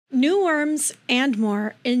New worms and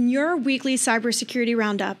more in your weekly cybersecurity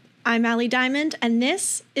roundup. I'm Allie Diamond, and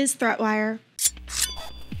this is ThreatWire.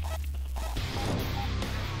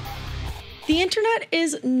 The internet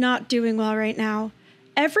is not doing well right now.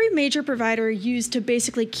 Every major provider used to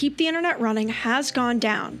basically keep the internet running has gone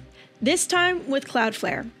down, this time with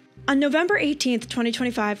Cloudflare. On November 18th,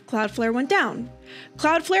 2025, Cloudflare went down.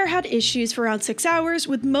 Cloudflare had issues for around 6 hours,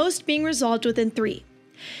 with most being resolved within 3.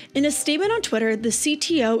 In a statement on Twitter, the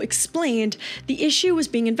CTO explained the issue was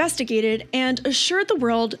being investigated and assured the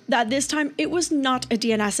world that this time it was not a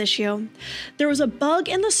DNS issue. There was a bug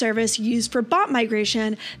in the service used for bot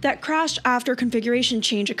migration that crashed after configuration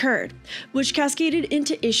change occurred, which cascaded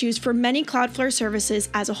into issues for many Cloudflare services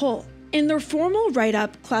as a whole. In their formal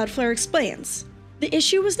write-up, Cloudflare explains, the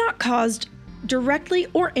issue was not caused directly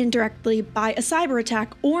or indirectly by a cyber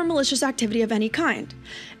attack or malicious activity of any kind.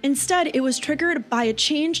 Instead, it was triggered by a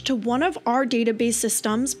change to one of our database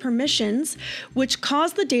system's permissions, which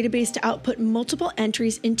caused the database to output multiple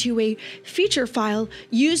entries into a feature file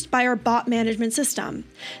used by our bot management system.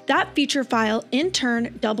 That feature file, in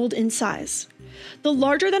turn, doubled in size. The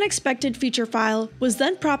larger than expected feature file was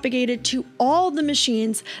then propagated to all the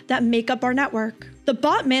machines that make up our network. The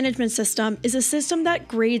bot management system is a system that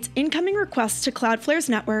grades incoming requests to Cloudflare's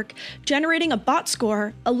network, generating a bot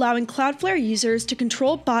score, allowing Cloudflare users to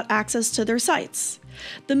control bot access to their sites.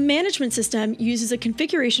 The management system uses a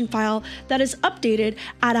configuration file that is updated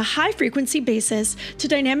at a high-frequency basis to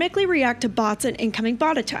dynamically react to bots and incoming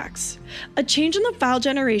bot attacks. A change in the file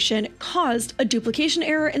generation caused a duplication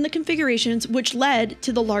error in the configurations, which led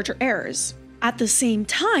to the larger errors. At the same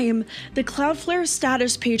time, the Cloudflare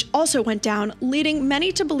status page also went down, leading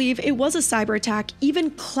many to believe it was a cyber attack.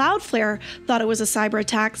 Even Cloudflare thought it was a cyber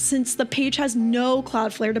attack since the page has no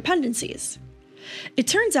Cloudflare dependencies. It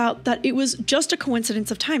turns out that it was just a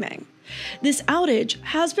coincidence of timing. This outage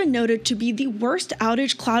has been noted to be the worst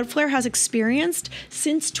outage Cloudflare has experienced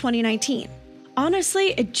since 2019.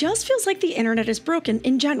 Honestly, it just feels like the internet is broken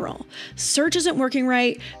in general. Search isn't working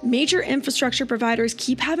right, major infrastructure providers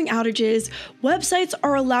keep having outages, websites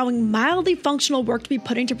are allowing mildly functional work to be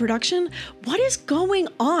put into production. What is going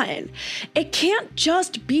on? It can't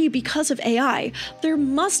just be because of AI. There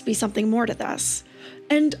must be something more to this.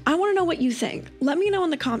 And I want to know what you think. Let me know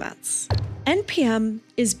in the comments. NPM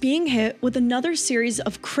is being hit with another series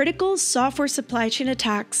of critical software supply chain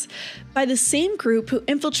attacks by the same group who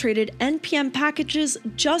infiltrated NPM packages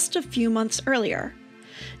just a few months earlier.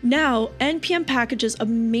 Now, NPM packages of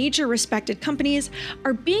major respected companies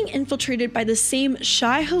are being infiltrated by the same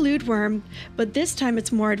Shai-Hulud worm, but this time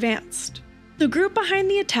it's more advanced. The group behind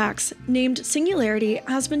the attacks, named Singularity,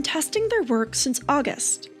 has been testing their work since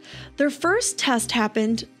August. Their first test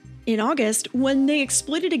happened in August when they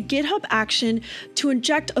exploited a GitHub action to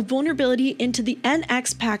inject a vulnerability into the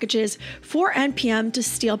NX packages for NPM to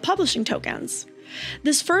steal publishing tokens.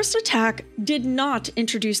 This first attack did not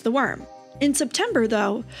introduce the worm. In September,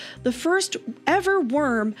 though, the first ever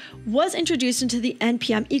worm was introduced into the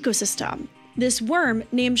NPM ecosystem. This worm,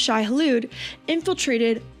 named Shai-Hulud,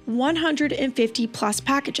 infiltrated 150 plus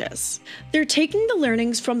packages. They're taking the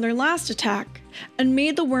learnings from their last attack and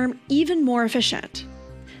made the worm even more efficient.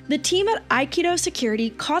 The team at Aikido Security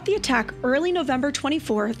caught the attack early November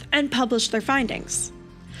 24th and published their findings.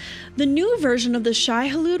 The new version of the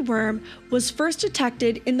Shai-Hulud worm was first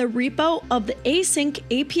detected in the repo of the Async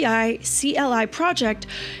API CLI project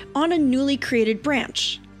on a newly created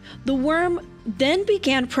branch. The worm then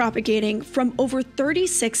began propagating from over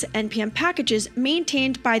 36 NPM packages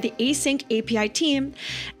maintained by the Async API team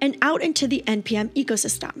and out into the NPM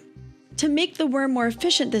ecosystem. To make the worm more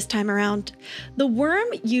efficient this time around, the worm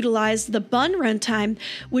utilized the bun runtime,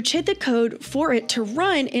 which hid the code for it to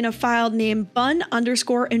run in a file named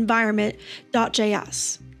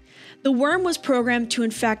bun_environment.js. The worm was programmed to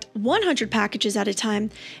infect 100 packages at a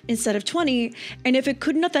time instead of 20, and if it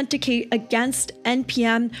couldn't authenticate against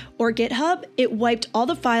NPM or GitHub, it wiped all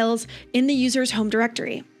the files in the user's home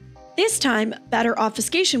directory. This time, better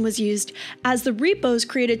obfuscation was used, as the repos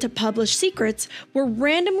created to publish secrets were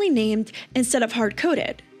randomly named instead of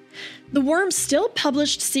hard-coded. The worm still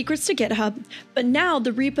published secrets to GitHub, but now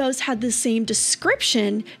the repos had the same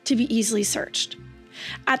description to be easily searched.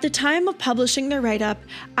 At the time of publishing their write-up,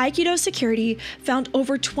 Aikido Security found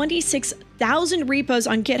over 26,000 repos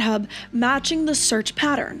on GitHub matching the search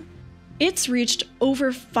pattern. It's reached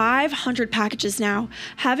over 500 packages now,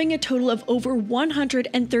 having a total of over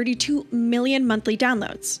 132 million monthly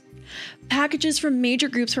downloads. Packages from major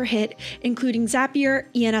groups were hit, including Zapier,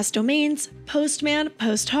 ENS Domains, Postman,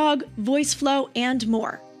 PostHog, VoiceFlow, and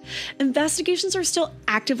more. Investigations are still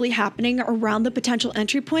actively happening around the potential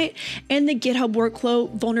entry point and the GitHub workflow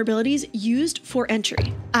vulnerabilities used for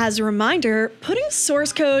entry. As a reminder, putting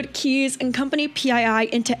source code, keys, and company PII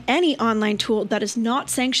into any online tool that is not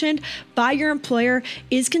sanctioned by your employer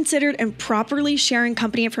is considered improperly sharing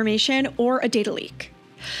company information or a data leak.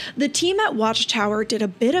 The team at Watchtower did a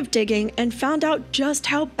bit of digging and found out just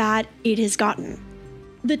how bad it has gotten.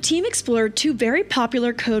 The team explored two very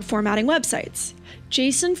popular code formatting websites,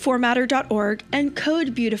 JSONformatter.org and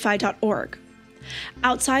CodeBeautify.org.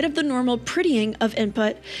 Outside of the normal prettying of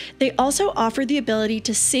input, they also offer the ability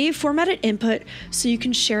to save formatted input so you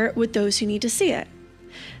can share it with those who need to see it.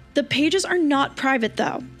 The pages are not private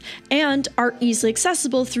though, and are easily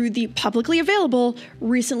accessible through the publicly available,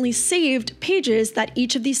 recently saved pages that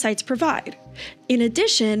each of these sites provide. In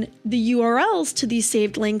addition, the URLs to these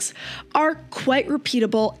saved links are quite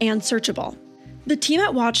repeatable and searchable. The team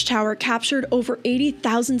at Watchtower captured over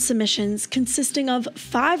 80,000 submissions consisting of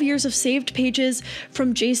 5 years of saved pages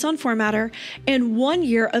from JSON Formatter and 1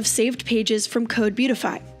 year of saved pages from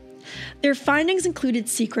CodeBeautify. Their findings included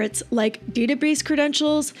secrets like database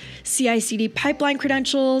credentials, CI/CD pipeline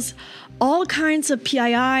credentials, all kinds of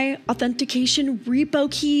PII, authentication repo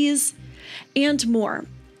keys, and more.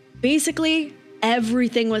 Basically,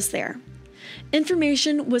 everything was there.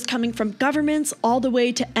 Information was coming from governments all the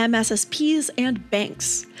way to MSSPs and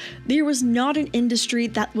banks. There was not an industry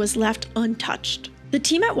that was left untouched. The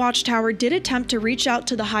team at Watchtower did attempt to reach out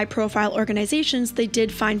to the high-profile organizations they did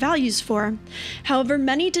find values for. However,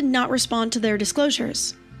 many did not respond to their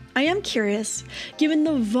disclosures. I am curious, given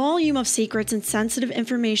the volume of secrets and sensitive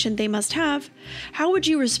information they must have, how would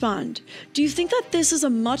you respond? Do you think that this is a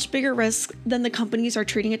much bigger risk than the companies are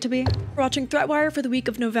treating it to be? We're watching ThreatWire for the week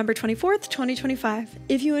of November 24th, 2025.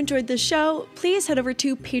 If you enjoyed this show, please head over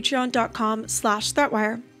to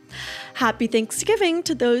patreon.com/ThreatWire. Happy Thanksgiving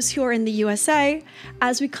to those who are in the USA.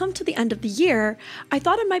 As we come to the end of the year, I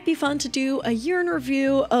thought it might be fun to do a year in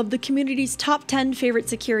review of the community's top 10 favorite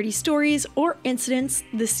security stories or incidents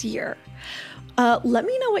this year. Let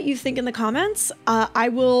me know what you think in the comments. I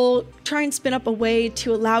will try and spin up a way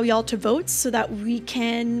to allow y'all to vote so that we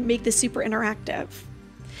can make this super interactive.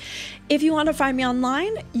 If you want to find me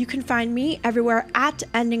online, you can find me everywhere at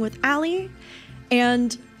endingwithali.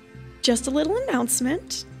 And just a little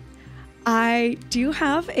announcement. I do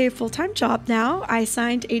have a full-time job now. I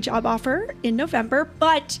signed a job offer in November,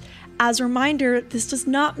 but as a reminder, this does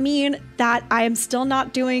not mean that I am still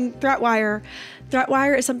not doing ThreatWire.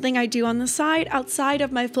 ThreatWire is something I do on the side outside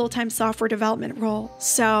of my full-time software development role.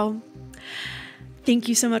 So thank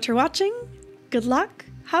you so much for watching. Good luck,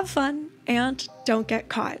 have fun, and don't get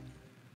caught.